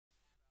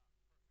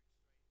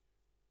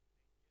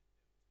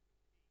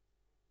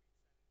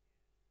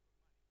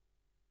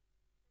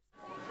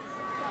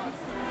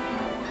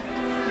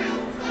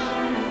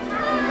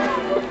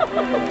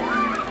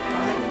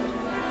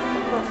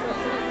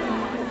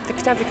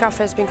Contemporary Craft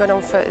Fair has been going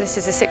on for, this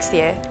is the 6th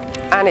year,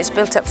 and it's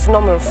built up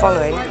phenomenal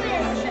following.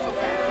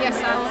 Yes,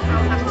 I'll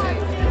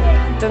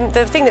have to.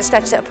 The thing that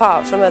sets it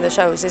apart from other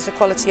shows is the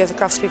quality of the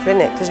craftspeople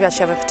in it, because we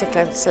actually have a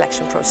particular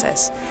selection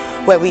process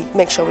where we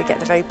make sure we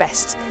get the very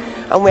best.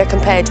 And we're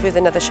compared with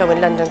another show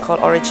in London called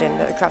Origin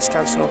that the Crafts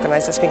Council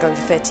organised that's been going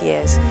for 30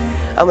 years,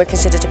 and we're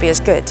considered to be as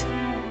good.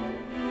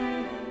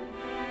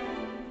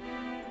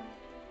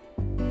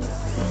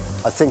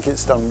 I think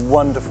it's done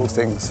wonderful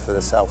things for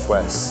the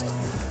Southwest.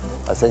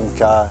 I think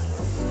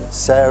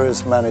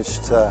Sarah's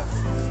managed to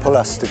pull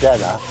this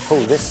together,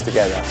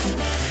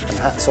 and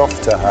hats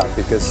off to her,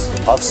 because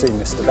I've seen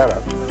this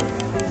develop,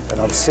 and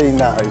I've seen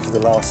that over the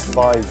last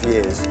 5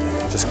 years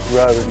just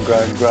grow and grow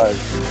and grow.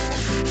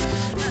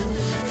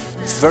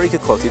 It's very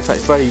good quality, in fact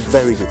it's very,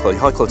 very good quality,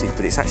 high quality,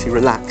 but it's actually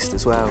relaxed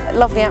as well.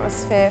 Lovely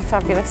atmosphere,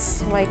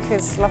 fabulous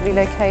makers, lovely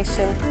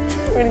location,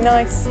 really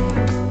nice.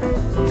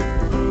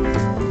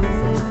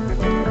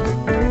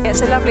 It's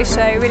a lovely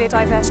show, really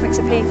diverse mix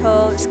of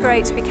people. It's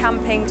great to be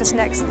camping just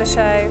next to the show,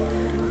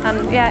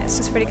 and yeah, it's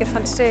just really good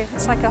fun to do.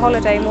 It's like a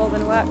holiday more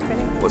than work,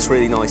 really. What's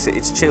really nice,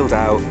 it's chilled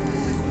out,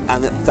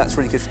 and that's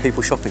really good for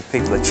people shopping.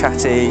 People are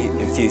chatty,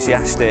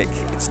 enthusiastic,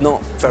 it's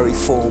not very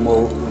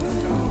formal,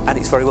 and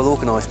it's very well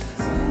organised.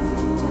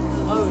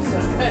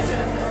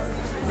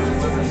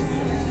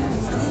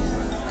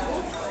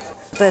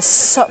 There's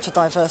such a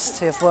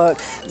diversity of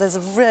work, there's a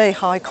very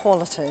high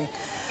quality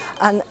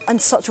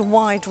and such a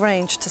wide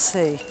range to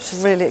see. It's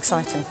really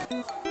exciting.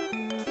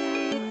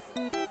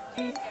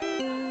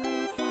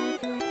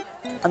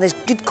 And there's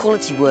good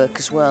quality work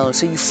as well,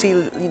 so you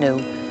feel, you know,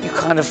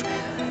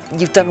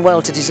 you've done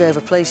well to deserve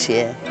a place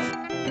here.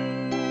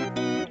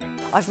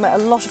 I've met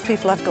a lot of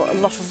people, I've got a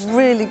lot of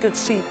really good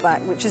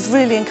feedback, which is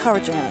really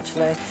encouraging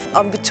actually.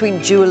 I'm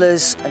between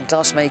jewellers and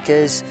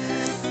glassmakers,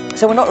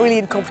 so we're not really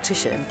in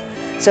competition.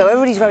 So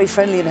everybody's very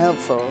friendly and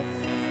helpful,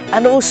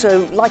 and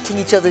also liking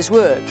each other's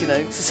work, you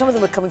know. So some of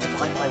them are coming to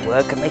buy my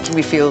work and making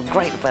me feel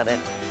great about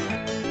it.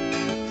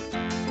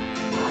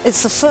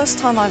 It's the first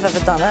time I've ever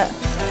done it,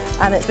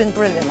 and it's been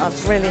brilliant.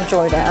 I've really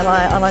enjoyed it, and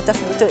I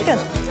definitely do it again.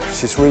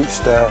 She's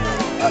reached a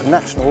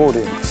national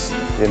audience,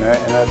 you know,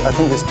 and I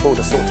think it's pulled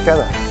us all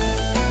together.